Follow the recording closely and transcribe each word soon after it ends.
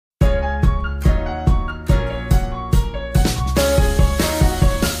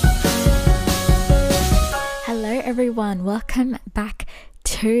everyone, welcome back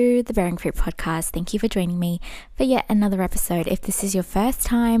to the Bearing Fruit podcast. Thank you for joining me for yet another episode. If this is your first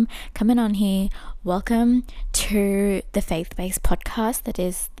time coming on here, welcome to the faith-based podcast that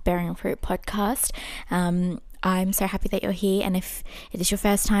is the Bearing Fruit podcast. I'm so happy that you're here, and if it is your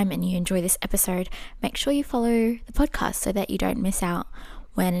first time and you enjoy this episode, make sure you follow the podcast so that you don't miss out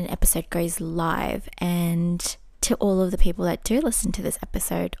when an episode goes live. And to all of the people that do listen to this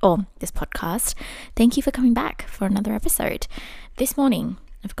episode or this podcast, thank you for coming back for another episode. This morning,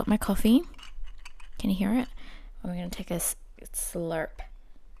 I've got my coffee. Can you hear it? I'm going to take a slurp.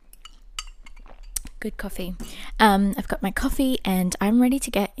 Good coffee. I've got my coffee and I'm ready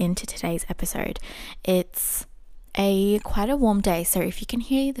to get into today's episode. It's quite a warm day, so if you can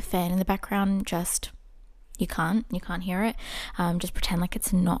hear the fan in the background, you can't hear it. Just pretend like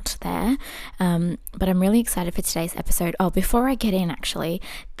it's not there. But I'm really excited for today's episode. Oh, before I get in, actually,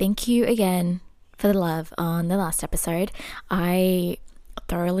 thank you again for the love on the last episode. I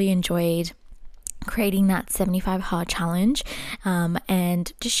thoroughly enjoyed creating that 75 hard challenge,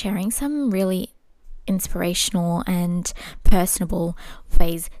 and just sharing some really inspirational and personable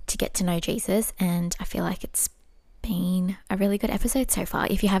ways to get to know Jesus. And I feel like it's been a really good episode so far.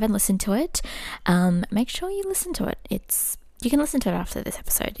 If you haven't listened to it, make sure you listen to it. You can listen to it after this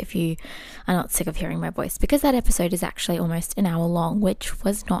episode if you are not sick of hearing my voice, because that episode is actually almost an hour long, which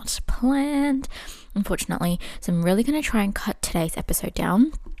was not planned, unfortunately. So I'm really going to try and cut today's episode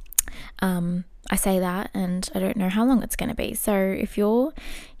down. I say that and I don't know how long it's going to be. So if you're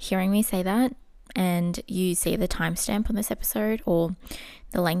hearing me say that and you see the timestamp on this episode or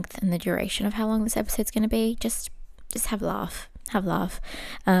the length and the duration of how long this episode's going to be, just have a laugh.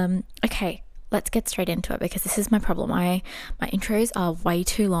 Okay, let's get straight into it, because this is my problem. My intros are way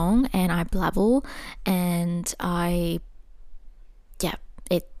too long and I blabble, and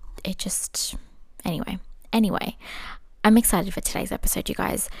anyway, I'm excited for today's episode, you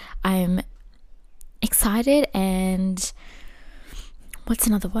guys. I'm excited, and what's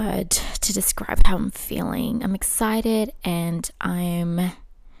another word to describe how I'm feeling? I'm excited and I'm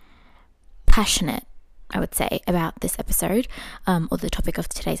passionate, I would say, about this episode, or the topic of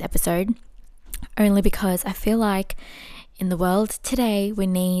today's episode, only because I feel like in the world today we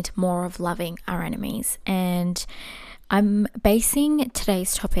need more of loving our enemies. And I'm basing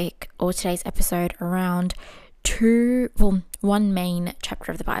today's topic or today's episode around one main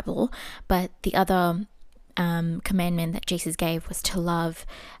chapter of the Bible, but the other commandment that Jesus gave was to love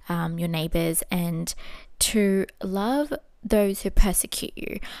your neighbors and to love those who persecute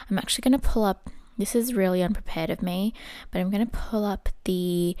you. I'm actually going to pull up, this is really unprepared of me, but I'm going to pull up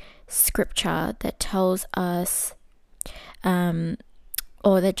the scripture that tells us,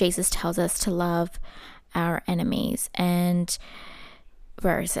 or that Jesus tells us to love our enemies. And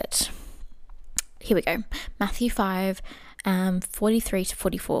where is it? Here we go. Matthew 5, 43 to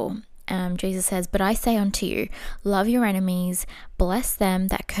 44. Jesus says, "But I say unto you, love your enemies, bless them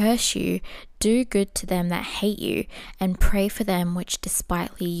that curse you, do good to them that hate you, and pray for them which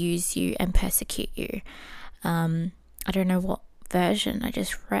despitefully use you and persecute you." I don't know what version I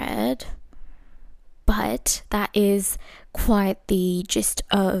just read, but that is quite the gist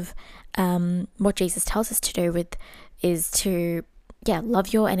of what Jesus tells us to do is to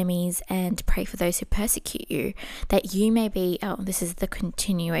love your enemies and pray for those who persecute you, that you may be, this is the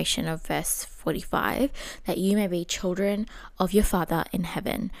continuation of verse 45, that you may be children of your Father in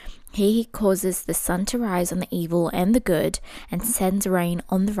heaven. He causes the sun to rise on the evil and the good, and sends rain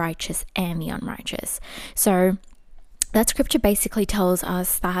on the righteous and the unrighteous. So that scripture basically tells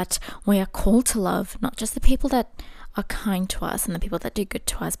us that we are called to love not just the people that are kind to us and the people that do good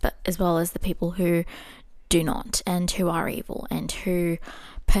to us, but as well as the people who do not, and who are evil and who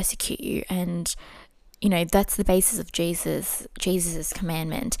persecute you. And that's the basis of Jesus's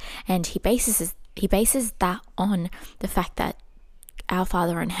commandment, and he bases that on the fact that our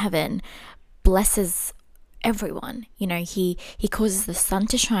Father in heaven blesses everyone. He causes the sun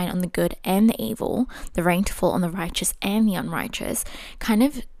to shine on the good and the evil, the rain to fall on the righteous and the unrighteous, kind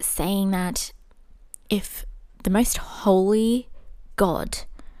of saying that if the most holy God,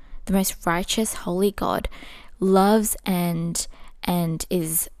 the most righteous, holy God, loves and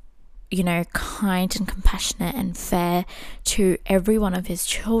is, kind and compassionate and fair to every one of his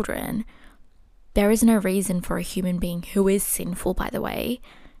children, there is no reason for a human being who is sinful, by the way,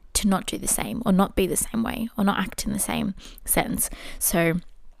 to not do the same, or not be the same way, or not act in the same sense. So,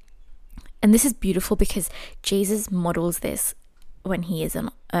 and this is beautiful because Jesus models this when he is on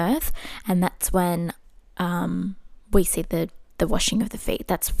earth, and that's when we see the washing of the feet.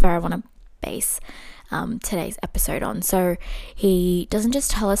 That's where I want to base today's episode on. So he doesn't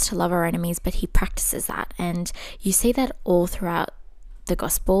just tell us to love our enemies, but he practices that. And you see that all throughout the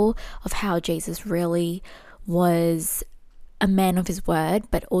gospel of how Jesus really was a man of his word,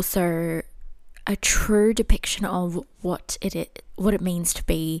 but also a true depiction of what it means to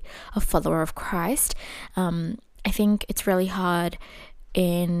be a follower of Christ. I think it's really hard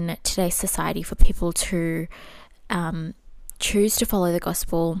in today's society for people to choose to follow the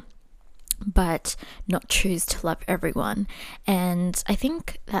gospel but not choose to love everyone. And I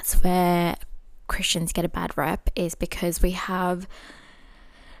think that's where Christians get a bad rep, is because we have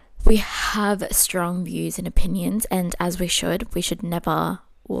strong views and opinions, and as we should never,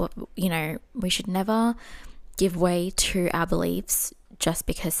 we should never give way to our beliefs just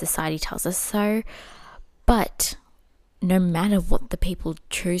because society tells us so. But no matter what the people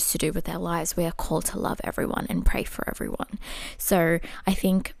choose to do with their lives, we are called to love everyone and pray for everyone. So I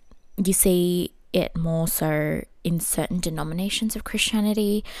think you see it more so in certain denominations of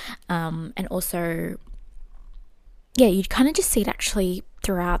Christianity, and also, you kind of just see it actually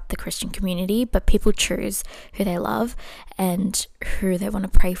throughout the Christian community, but people choose who they love and who they want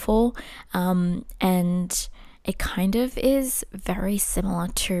to pray for, and it kind of is very similar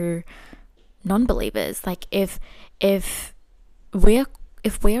to non-believers. Like if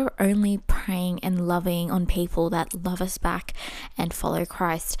we're only praying and loving on people that love us back and follow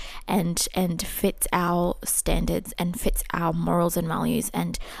Christ and fits our standards and fits our morals and values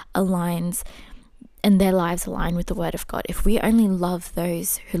and aligns, and their lives align with the word of God, if we only love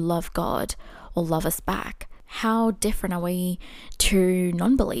those who love God or love us back, how different are we to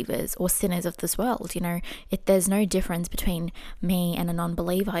non-believers or sinners of this world? If there's no difference between me and a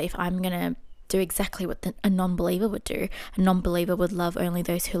non-believer, if I'm going to do exactly what a non-believer would do, a non-believer would love only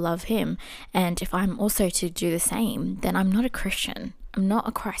those who love him. And if I'm also to do the same, then I'm not a Christian. I'm not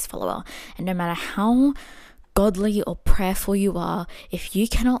a Christ follower. And no matter how godly or prayerful you are, if you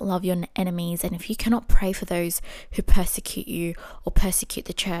cannot love your enemies and if you cannot pray for those who persecute you or persecute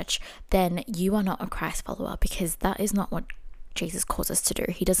the church, then you are not a Christ follower, because that is not what Jesus calls us to do.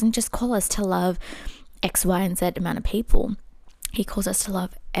 He doesn't just call us to love X, Y, and Z amount of people. He calls us to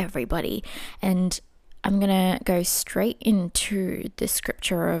love everybody. And I'm going to go straight into the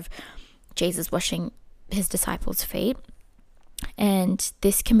scripture of Jesus washing his disciples' feet. And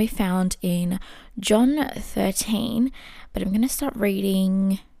this can be found in John 13, but I'm going to start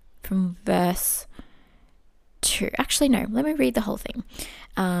reading from verse 2. Actually, no, let me read the whole thing.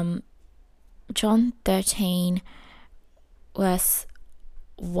 John 13, verse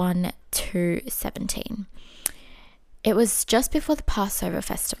 1 to 17. It was just before the Passover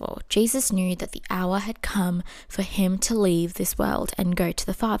festival. Jesus knew that the hour had come for him to leave this world and go to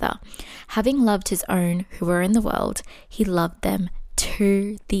the Father. Having loved his own who were in the world, he loved them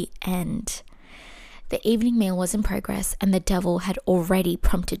to the end. The evening meal was in progress, and the devil had already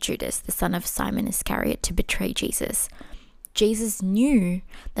prompted Judas, the son of Simon Iscariot, to betray Jesus. Jesus knew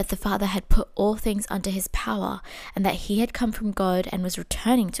that the Father had put all things under his power and that he had come from God and was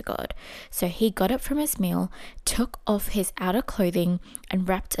returning to God. So he got up from his meal, took off his outer clothing, and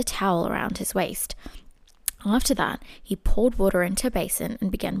wrapped a towel around his waist. After that, he poured water into a basin and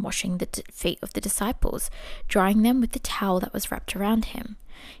began washing the feet of the disciples, drying them with the towel that was wrapped around him.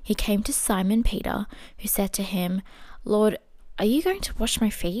 He came to Simon Peter, who said to him, "Lord, are you going to wash my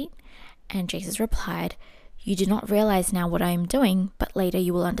feet?" And Jesus replied, "You do not realize now what I am doing, but later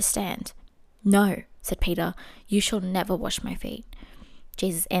you will understand." "No," said Peter, "you shall never wash my feet."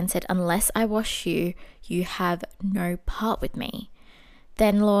 Jesus answered, "Unless I wash you, you have no part with me."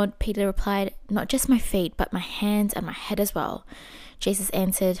 "Then, Lord," Peter replied, "not just my feet, but my hands and my head as well." Jesus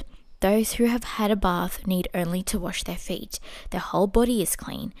answered, "Those who have had a bath need only to wash their feet. Their whole body is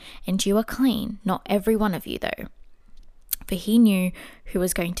clean, and you are clean, not every one of you though." For he knew who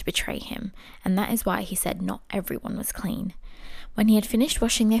was going to betray him, and that is why he said not everyone was clean. When he had finished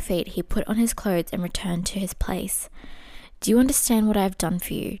washing their feet, he put on his clothes and returned to his place. "Do you understand what I have done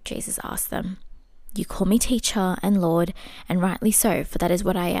for you?" Jesus asked them. "You call me teacher and Lord, and rightly so, for that is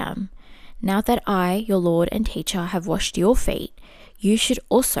what I am. Now that I, your Lord and teacher, have washed your feet, you should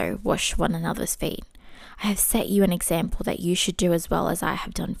also wash one another's feet. I have set you an example that you should do as well as I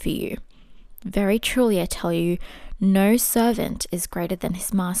have done for you. Very truly I tell you, no servant is greater than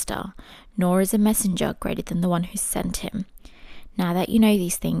his master, nor is a messenger greater than the one who sent him. Now that you know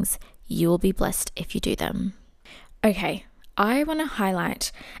these things, you will be blessed if you do them." Okay, I want to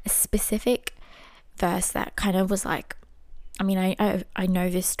highlight a specific verse that kind of was like, I know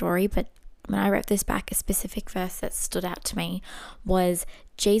this story, but when I wrote this back, a specific verse that stood out to me was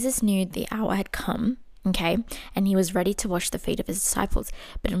Jesus knew the hour had come Okay, and he was ready to wash the feet of his disciples.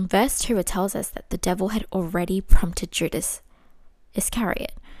 But in verse 2, it tells us that the devil had already prompted Judas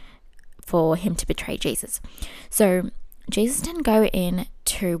Iscariot for him to betray Jesus. So Jesus didn't go in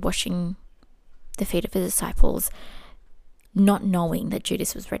to washing the feet of his disciples not knowing that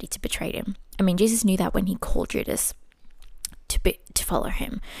Judas was ready to betray him. I mean, Jesus knew that when he called Judas to follow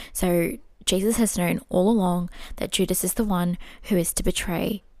him. So Jesus has known all along that Judas is the one who is to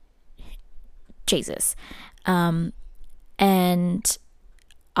betray Jesus. And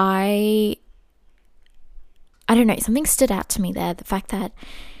I don't know, something stood out to me there. The fact that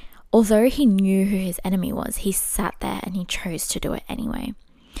although he knew who his enemy was, he sat there and he chose to do it anyway.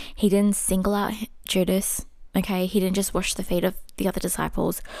 He didn't single out Judas, okay? He didn't just wash the feet of the other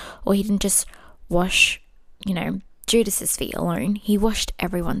disciples, or he didn't just wash, Judas's feet alone. He washed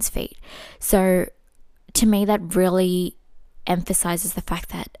everyone's feet. So to me, that really emphasizes the fact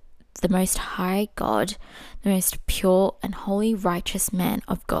that the Most High God, the most pure and holy righteous man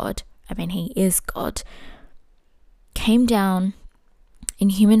of God, I mean, he is God, came down in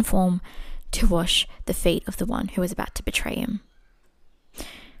human form to wash the feet of the one who was about to betray him.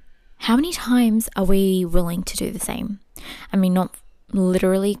 How many times are we willing to do the same? I mean, not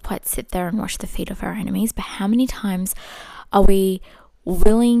literally quite sit there and wash the feet of our enemies, but how many times are we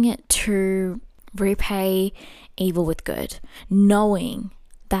willing to repay evil with good, knowing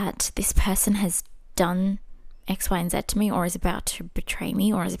that this person has done X, Y, and Z to me, or is about to betray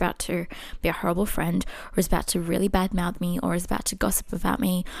me, or is about to be a horrible friend, or is about to really badmouth me, or is about to gossip about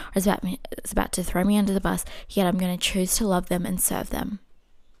me, or is about to throw me under the bus, yet I'm going to choose to love them and serve them.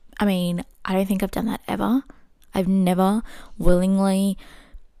 I mean, I don't think I've done that ever. I've never willingly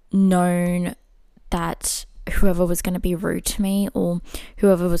known that whoever was going to be rude to me, or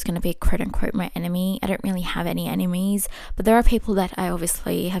whoever was going to be quote unquote my enemy. I don't really have any enemies, but there are people that I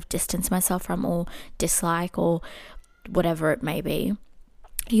obviously have distanced myself from, or dislike, or whatever it may be.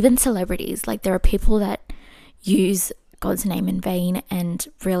 Even celebrities, like there are people that use God's name in vain and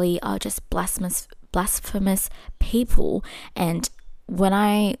really are just blasphemous people. And when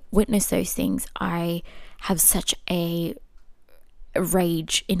I witness those things, I have such a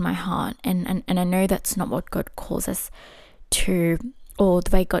rage in my heart, and I know that's not what God calls us to, or the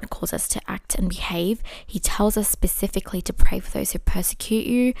way God calls us to act and behave. He tells us specifically to pray for those who persecute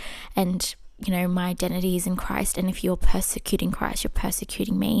you, and my identity is in Christ, and if you're persecuting Christ, you're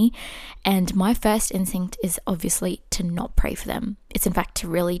persecuting me. And my first instinct is obviously to not pray for them. It's in fact to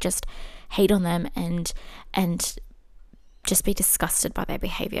really just hate on them and just be disgusted by their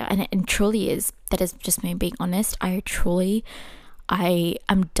behavior. And it truly is. That is just me being honest. I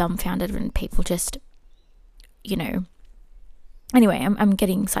am dumbfounded when people just, anyway, I'm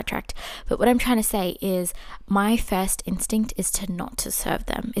getting sidetracked. But what I'm trying to say is my first instinct is to not to serve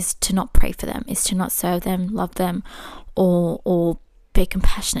them, is to not pray for them, is to not serve them, love them, or be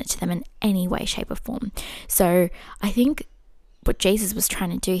compassionate to them in any way, shape, or form. So I think what Jesus was trying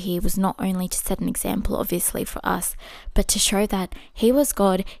to do here was not only to set an example, obviously, for us, but to show that he was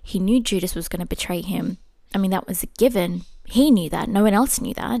God. He knew Judas was going to betray him. I mean, that was a given. He knew that. No one else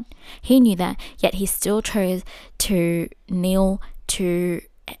knew that. He knew that. Yet he still chose to kneel, to,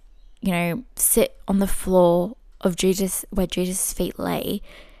 sit on the floor of Judas, where Judas' feet lay.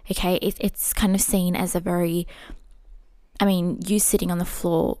 Okay, it's kind of seen as a very, you sitting on the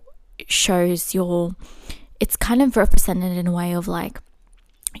floor shows it's kind of represented in a way of like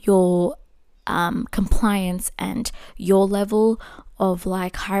your compliance and your level of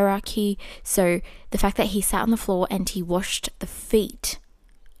like hierarchy. So the fact that he sat on the floor and he washed the feet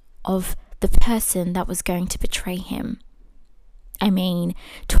of the person that was going to betray him.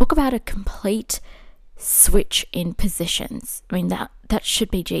 Talk about a complete switch in positions. That should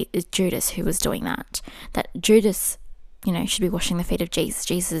be Judas who was doing that. That Judas, should be washing the feet of Jesus.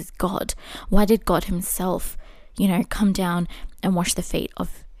 Jesus is God. Why did God himself, come down and wash the feet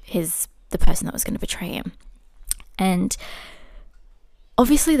of the person that was going to betray him? And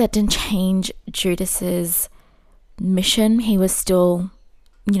obviously that didn't change Judas's mission. He was still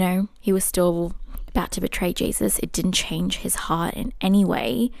about to betray Jesus. It didn't change his heart in any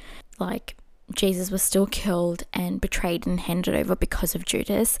way. Like, Jesus was still killed and betrayed and handed over because of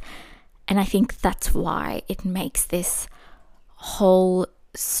Judas. And I think that's why it makes this whole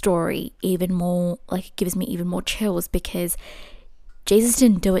story even more, like, it gives me even more chills, because Jesus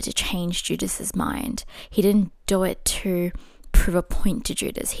didn't do it to change Judas's mind. He didn't do it to prove a point to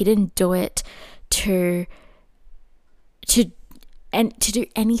Judas. He didn't do it to do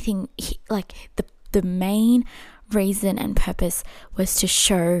anything. The main reason and purpose was to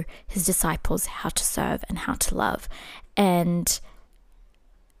show his disciples how to serve and how to love. And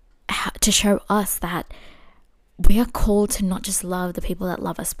to show us that we are called to not just love the people that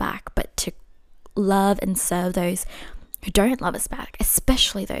love us back, but to love and serve those who don't love us back,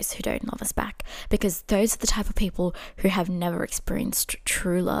 especially those who don't love us back, because those are the type of people who have never experienced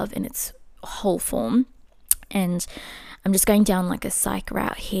true love in its whole form. And I'm just going down like a psych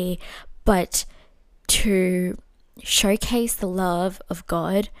route here, but to showcase the love of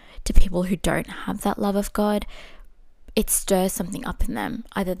God to people who don't have that love of God, it stirs something up in them.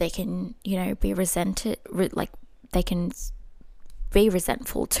 Either they can, be they can be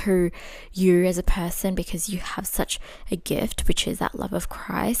resentful to you as a person because you have such a gift, which is that love of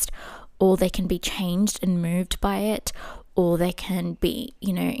Christ, or they can be changed and moved by it, or they can be,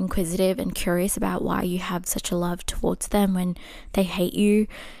 inquisitive and curious about why you have such a love towards them when they hate you.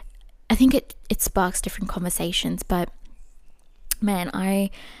 I think it sparks different conversations, but man,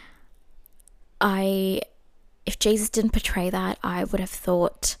 if Jesus didn't portray that, I would have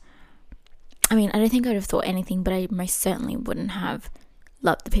thought, I don't think I would have thought anything, but I most certainly wouldn't have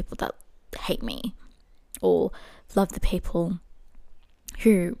loved the people that hate me or love the people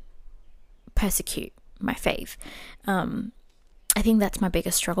who persecute my faith. I think that's my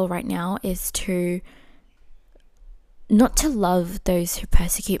biggest struggle right now, is to not to love those who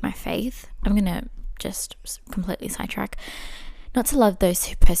persecute my faith. I'm going to just completely sidetrack. Not to love those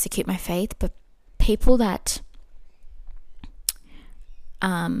who persecute my faith, but people that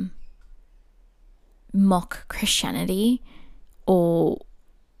mock Christianity or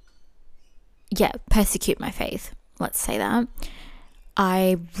persecute my faith, let's say that.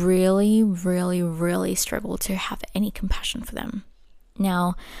 I really, really, really struggle to have any compassion for them.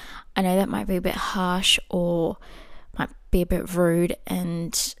 Now, I know that might be a bit harsh or might be a bit rude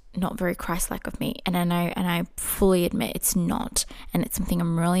and not very Christ-like of me, and I fully admit it's not, and it's something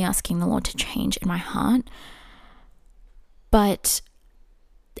I'm really asking the Lord to change in my heart. But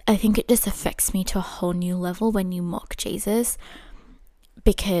I think it just affects me to a whole new level when you mock Jesus,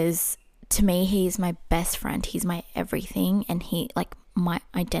 because to me, he's my best friend, he's my everything, and my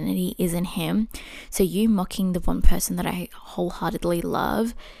identity is in him. So you mocking the one person that I wholeheartedly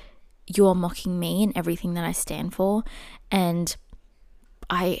love, you're mocking me and everything that I stand for. And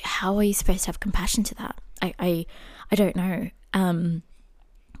how are you supposed to have compassion to that? I don't know.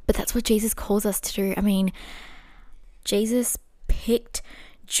 But that's what Jesus calls us to do. Jesus picked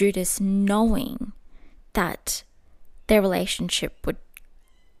Judas knowing that their relationship would,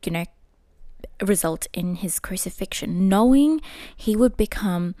 result in his crucifixion, knowing he would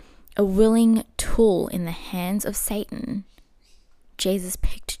become a willing tool in the hands of Satan. Jesus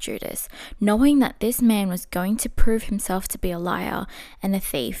picked Judas, knowing that this man was going to prove himself to be a liar and a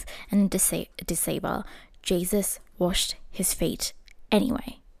thief and a deceiver. Jesus washed his feet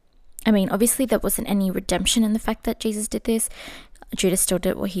anyway. Obviously there wasn't any redemption in the fact that Jesus did this. Judas still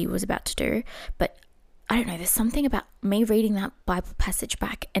did what he was about to do, but I don't know, there's something about me reading that Bible passage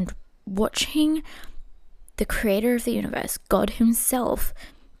back and watching the creator of the universe, God himself,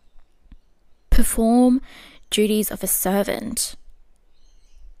 perform duties of a servant.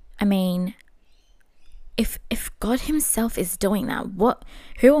 If God himself is doing that,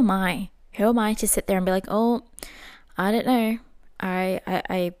 who am I? Who am I to sit there and be like, oh, I don't know. I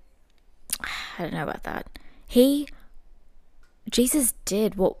don't know about that. Jesus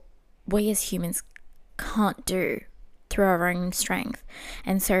did what we as humans can't do through our own strength.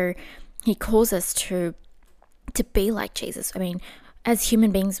 And so he calls us to be like Jesus. As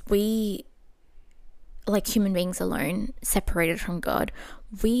human beings, like human beings alone, separated from God,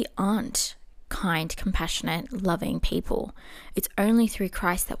 we aren't kind, compassionate, loving people. It's only through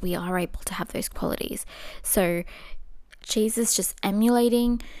Christ that we are able to have those qualities. So Jesus just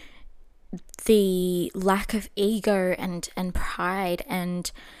emulating the lack of ego and pride, and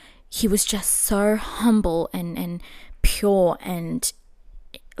he was just so humble and pure and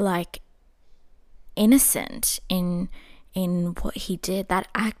innocent in what he did. That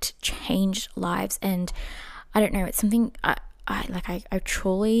act changed lives, and I don't know, it's something I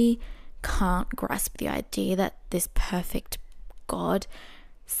truly can't grasp the idea that this perfect God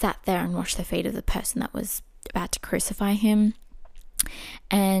sat there and washed the feet of the person that was about to crucify him.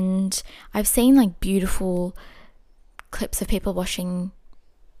 And I've seen beautiful clips of people washing,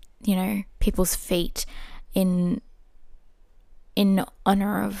 people's feet in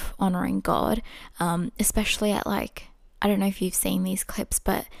honor of honoring God, especially at I don't know if you've seen these clips,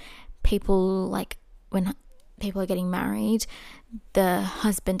 but people when people are getting married, the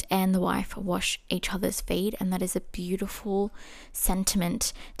husband and the wife wash each other's feet, and that is a beautiful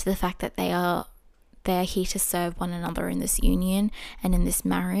sentiment to the fact that they are they are here to serve one another in this union and in this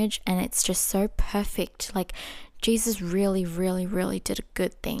marriage, and it's just so perfect. Like, Jesus really, really, really did a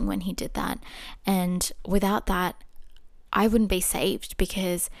good thing when he did that. And without that, I wouldn't be saved,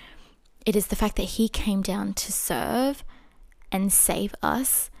 because it is the fact that he came down to serve and save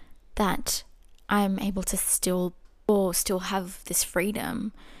us that I'm able to still have this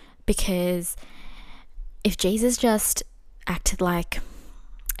freedom. Because if Jesus just acted like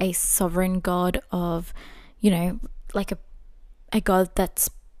a sovereign God of, like a God that's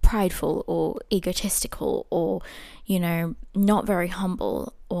prideful or egotistical, or not very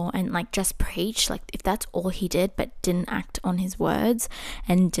humble, and like just preach, like if that's all he did but didn't act on his words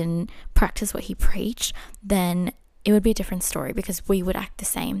and didn't practice what he preached, then it would be a different story, because we would act the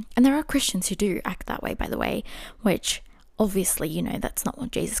same. And there are Christians who do act that way, by the way, which obviously that's not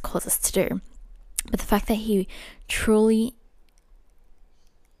what Jesus calls us to do. But the fact that he truly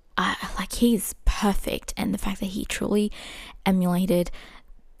he's perfect, and the fact that he truly emulated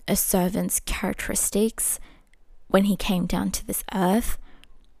a servant's characteristics when he came down to this earth,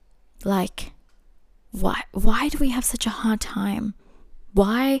 like, why do we have such a hard time?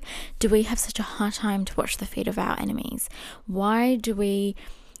 Why do we have such a hard time to wash the feet of our enemies? Why do we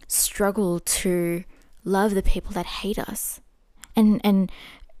struggle to love the people that hate us? And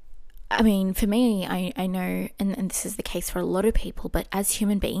I mean, for me, I know, and this is the case for a lot of people, but as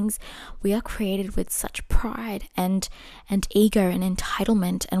human beings, we are created with such pride and ego and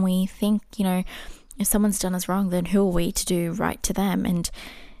entitlement, and we think, if someone's done us wrong, then who are we to do right to them? And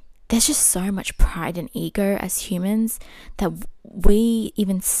there's just so much pride and ego as humans that we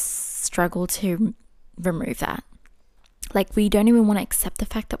even struggle to remove that. Like, we don't even want to accept the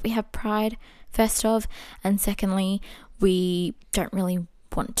fact that we have pride, first of, and secondly, we don't really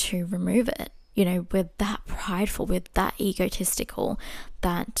want to remove it. We're that prideful, we're that egotistical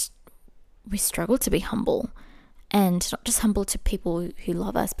that we struggle to be humble, and not just humble to people who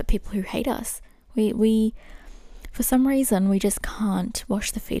love us, but people who hate us. We for some reason, we just can't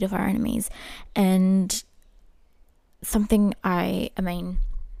wash the feet of our enemies. And something I mean,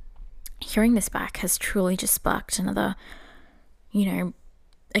 hearing this back has truly just sparked another,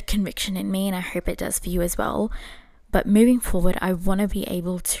 a conviction in me, and I hope it does for you as well. But moving forward, I want to be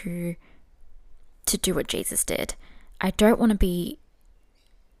able to do what Jesus did. I don't want to be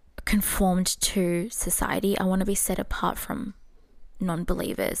conformed to society. I want to be set apart from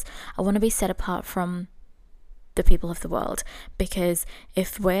non-believers. I want to be set apart from the people of the world, because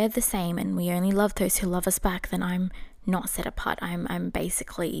if we're the same and we only love those who love us back, then I'm not set apart. I'm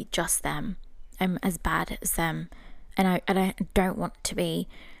basically just them. I'm as bad as them, and I don't want to be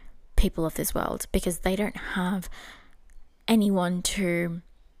people of this world, because they don't have they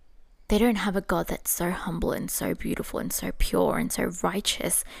don't have a God that's so humble and so beautiful and so pure and so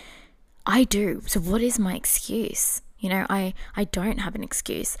righteous. I do. So what is my excuse? I don't have an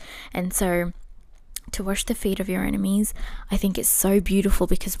excuse. And so to wash the feet of your enemies, I think it's so beautiful,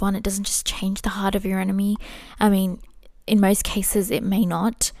 because one, it doesn't just change the heart of your enemy. I mean, in most cases it may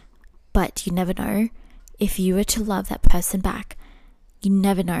not, but you never know. If you were to love that person back, you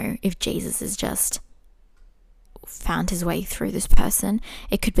never know if Jesus has just found his way through this person.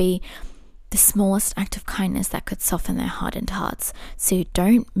 It could be the smallest act of kindness that could soften their hardened hearts. So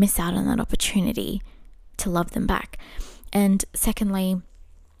don't miss out on that opportunity to love them back. And secondly,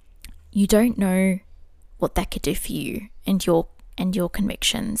 you don't know what that could do for you and your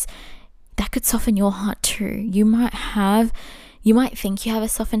convictions. That could soften your heart too. You might think you have a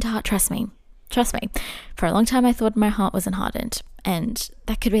softened heart. Trust me. For a long time I thought my heart wasn't hardened, and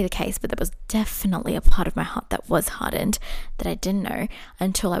that could be the case, but there was definitely a part of my heart that was hardened that I didn't know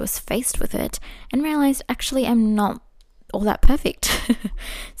until I was faced with it and realized actually I'm not all that perfect.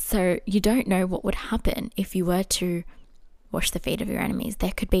 So you don't know what would happen if you were to wash the feet of your enemies.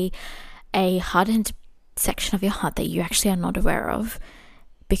 There could be a hardened section of your heart that you actually are not aware of,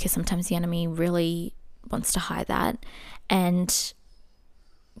 because sometimes the enemy really wants to hide that, and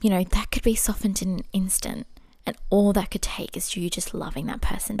that could be softened in an instant, and all that could take is you just loving that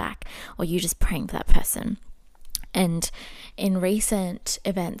person back, or you just praying for that person. And in recent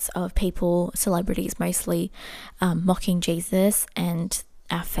events of people, celebrities mostly, mocking Jesus and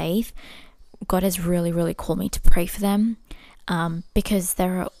our faith, God has really, really called me to pray for them, because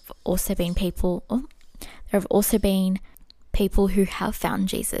there have also been people who have found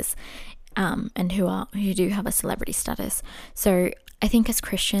Jesus, and who do have a celebrity status. So I think as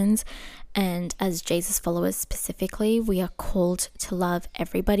Christians and as Jesus followers specifically, we are called to love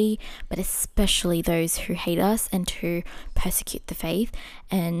everybody, but especially those who hate us and who persecute the faith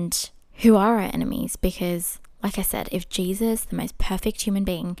and who are our enemies, because like I said, if Jesus, the most perfect human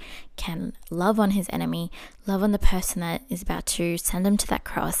being, can love on his enemy, love on the person that is about to send him to that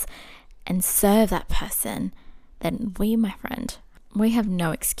cross and serve that person, then we, my friend, we have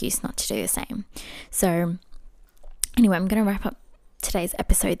no excuse not to do the same. So anyway, I'm going to wrap up today's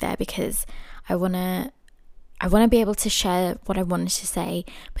episode there because I want to be able to share what I wanted to say,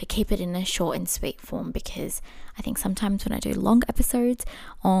 but keep it in a short and sweet form, because I think sometimes when I do long episodes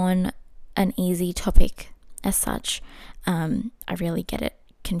on an easy topic as such, I really get it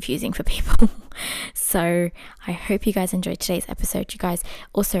confusing for people. So I hope you guys enjoyed today's episode. You guys,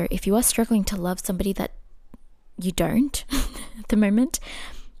 also, if you are struggling to love somebody that you don't at the moment,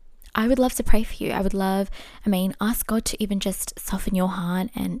 I would love to pray for you. Ask God to even just soften your heart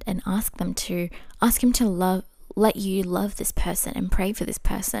and ask him to let you love this person and pray for this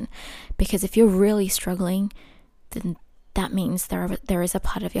person. Because if you're really struggling, then that means there is a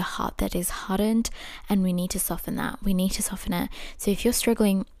part of your heart that is hardened, and we need to soften that. We need to soften it. So if you're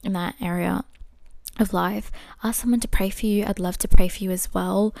struggling in that area of life, ask someone to pray for you. I'd love to pray for you as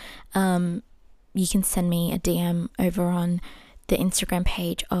well. You can send me a DM over on the Instagram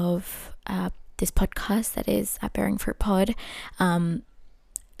page of this podcast, that is at Bearing Fruit Pod.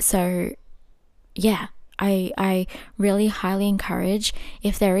 So yeah, I really highly encourage,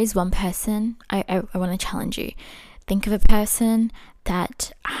 if there is one person, I want to challenge you. Think of a person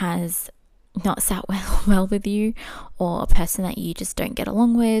that has not sat well with you, or a person that you just don't get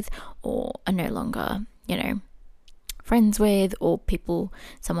along with, or are no longer, friends with, or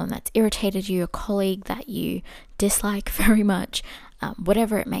someone that's irritated you, a colleague that you dislike very much,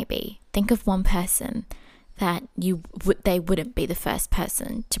 whatever it may be. Think of one person that they wouldn't be the first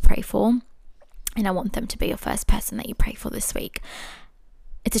person to pray for, and I want them to be your first person that you pray for this week.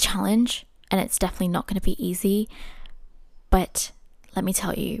 It's a challenge, and it's definitely not going to be easy, but let me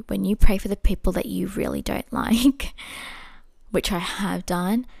tell you, when you pray for the people that you really don't like, which I have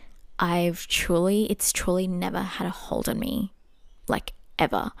done, it's truly never had a hold on me, like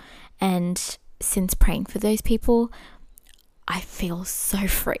ever. And since praying for those people, I feel so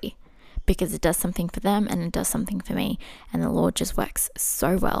free, because it does something for them and it does something for me. And the Lord just works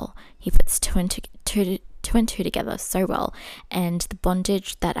so well. He puts two and two together so well. And the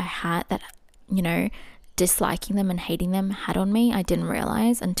bondage that I had, that, disliking them and hating them had on me, I didn't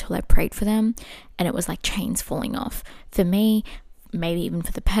realize until I prayed for them. And it was like chains falling off for me, maybe even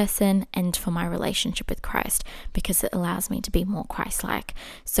for the person, and for my relationship with Christ, because it allows me to be more Christ-like.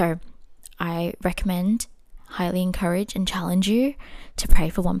 So I recommend, highly encourage and challenge you to pray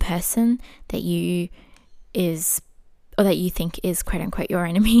for one person that you think is quote unquote your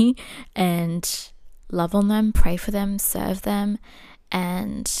enemy, and love on them, pray for them, serve them,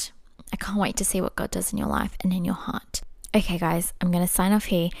 and I can't wait to see what God does in your life and in your heart. Okay guys, I'm going to sign off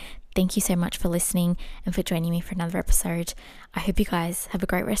here. Thank you so much for listening and for joining me for another episode. I hope you guys have a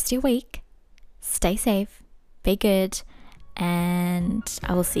great rest of your week. Stay safe, be good, and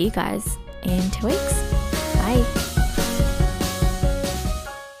I will see you guys in 2 weeks. Bye.